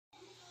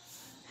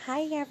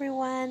Hi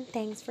everyone,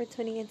 thanks for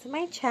tuning into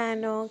my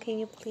channel. Can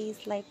you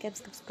please like and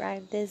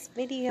subscribe this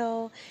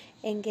video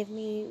and give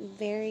me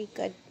very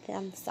good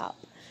thumbs up.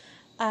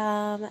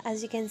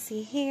 As you can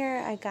see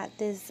here, I got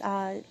this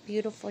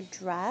beautiful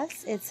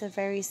dress. It's a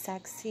very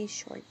sexy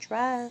short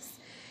dress.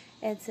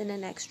 It's in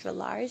an extra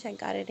large. I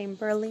got it in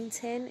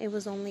Burlington. It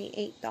was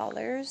only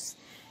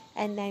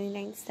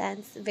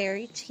 $8.99.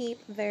 Very cheap,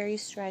 very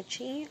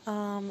stretchy,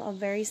 a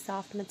very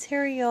soft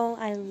material.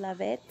 I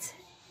love it.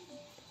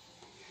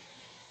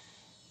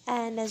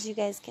 And as you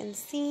guys can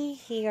see,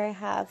 here I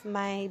have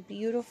my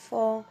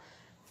beautiful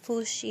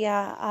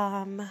fuchsia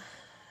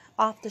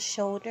off the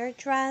shoulder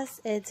dress.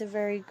 It's a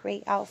very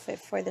great outfit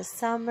for the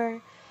summer,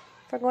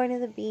 for going to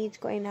the beach,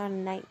 going on a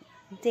night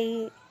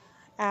date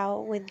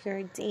out with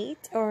your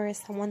date or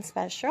someone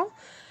special.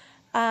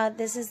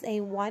 This is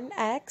a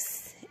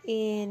 1X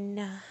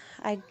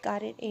I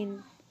got it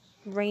in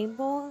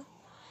rainbow,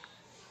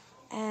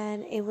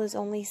 and it was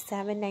only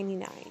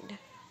 $7.99.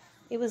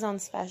 It was on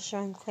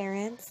special and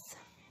clearance.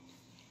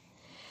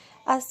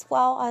 As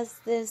well as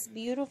this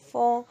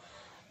beautiful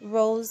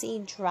rosy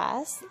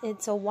dress.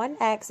 It's a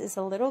 1X. It's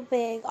a little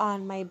big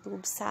on my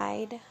boob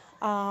side,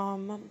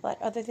 but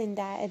other than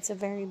that, it's a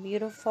very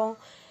beautiful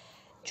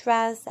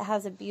dress. It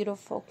has a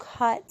beautiful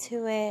cut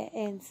to it.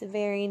 It's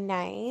very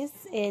nice.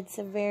 It's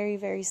a very,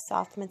 very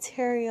soft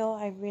material.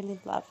 I really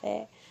love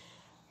it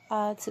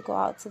to go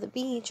out to the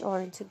beach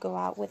or to go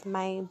out with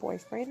my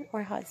boyfriend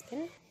or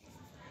husband.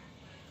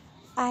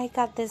 I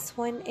got this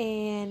one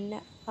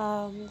in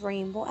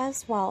rainbow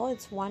as well.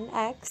 It's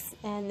 1X,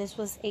 and this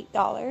was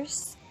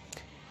 $8.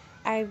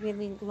 I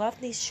really love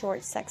these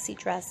short, sexy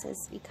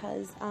dresses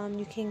because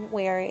you can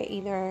wear it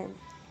either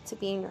to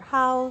be in your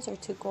house or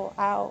to go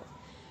out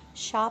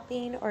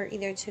shopping, or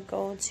either to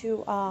go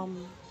to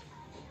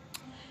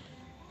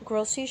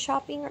grocery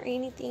shopping or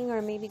anything,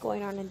 or maybe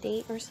going on a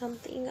date or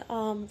something.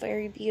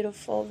 Very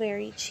beautiful,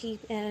 very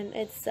cheap, and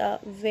it's a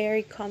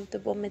very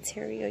comfortable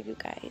material, you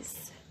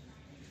guys.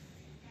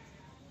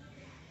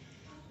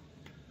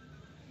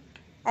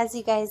 As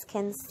you guys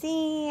can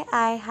see,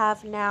 I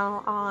have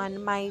now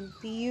on my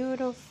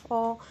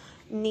beautiful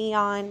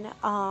neon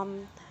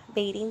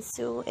bathing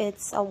suit.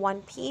 It's a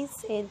one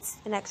piece. It's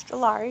an extra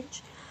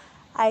large.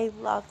 I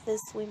love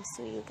this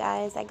swimsuit, you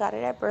guys. I got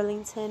it at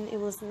Burlington. It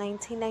was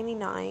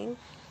 $19.99.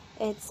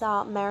 It's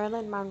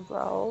Marilyn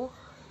Monroe.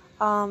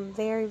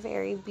 Very,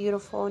 very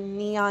beautiful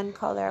neon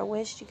color. I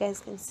wish you guys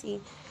can see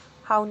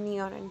how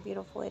neon and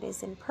beautiful it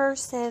is in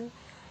person.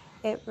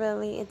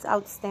 It's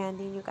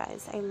outstanding, you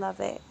guys. I love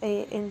it.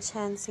 It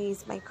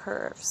enhances my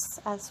curves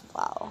as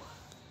well.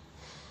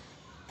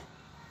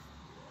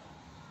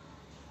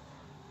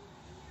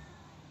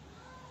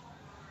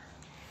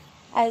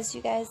 As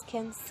you guys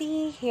can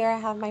see, here I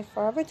have my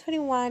Forever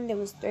 21. It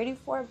was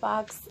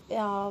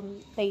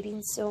 $34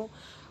 bathing suit,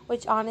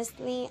 which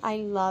honestly, I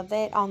love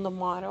it on the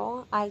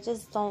model. I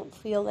just don't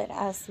feel it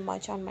as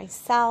much on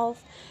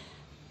myself.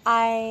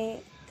 I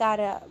got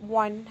a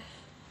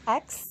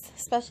 1X,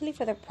 especially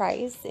for the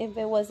price. If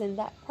it wasn't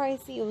that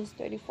pricey, it was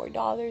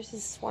 $34. This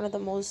is one of the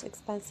most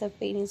expensive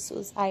bathing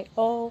suits I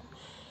own.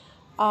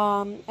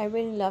 I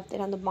really loved it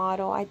on the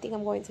model. I think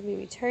I'm going to be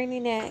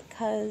returning it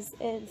because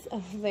it's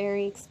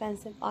very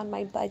expensive on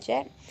my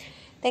budget.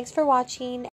 Thanks for watching.